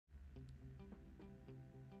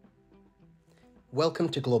Welcome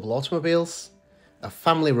to Global Automobiles, a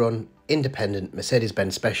family-run, independent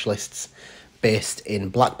Mercedes-Benz specialists based in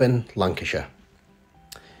Blackburn, Lancashire.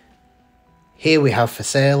 Here we have for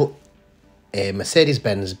sale a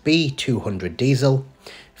Mercedes-Benz B200 diesel,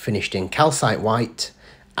 finished in calcite white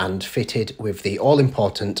and fitted with the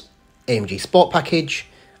all-important AMG Sport package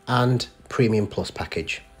and Premium Plus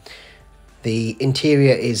package. The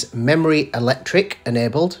interior is memory electric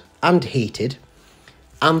enabled and heated,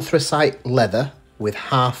 anthracite leather with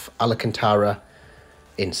half Alcantara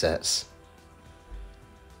inserts.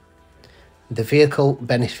 The vehicle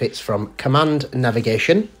benefits from command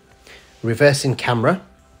navigation, reversing camera,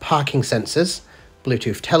 parking sensors,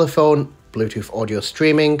 Bluetooth telephone, Bluetooth audio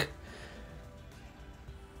streaming.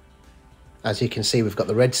 As you can see, we've got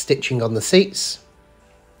the red stitching on the seats.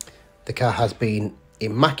 The car has been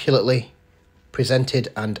immaculately presented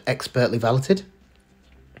and expertly valeted.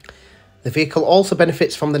 The vehicle also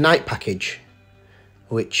benefits from the night package,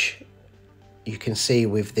 which you can see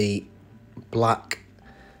with the black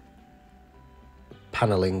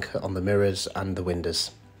panelling on the mirrors and the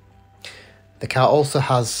windows. The car also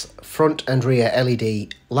has front and rear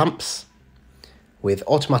LED lamps with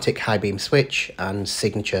automatic high beam switch and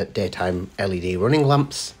signature daytime LED running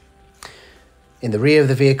lamps. In the rear of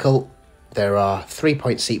the vehicle there are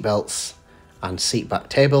 3-point seat belts and seat back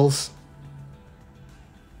tables.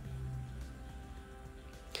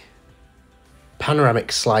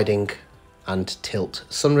 Panoramic sliding and tilt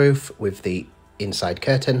sunroof with the inside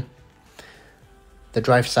curtain. The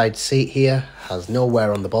drive side seat here has no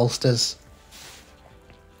wear on the bolsters,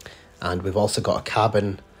 and we've also got a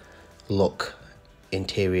carbon look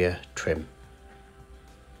interior trim.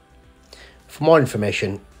 For more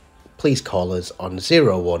information, please call us on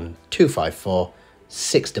 01254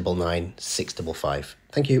 699 655.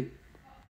 Thank you.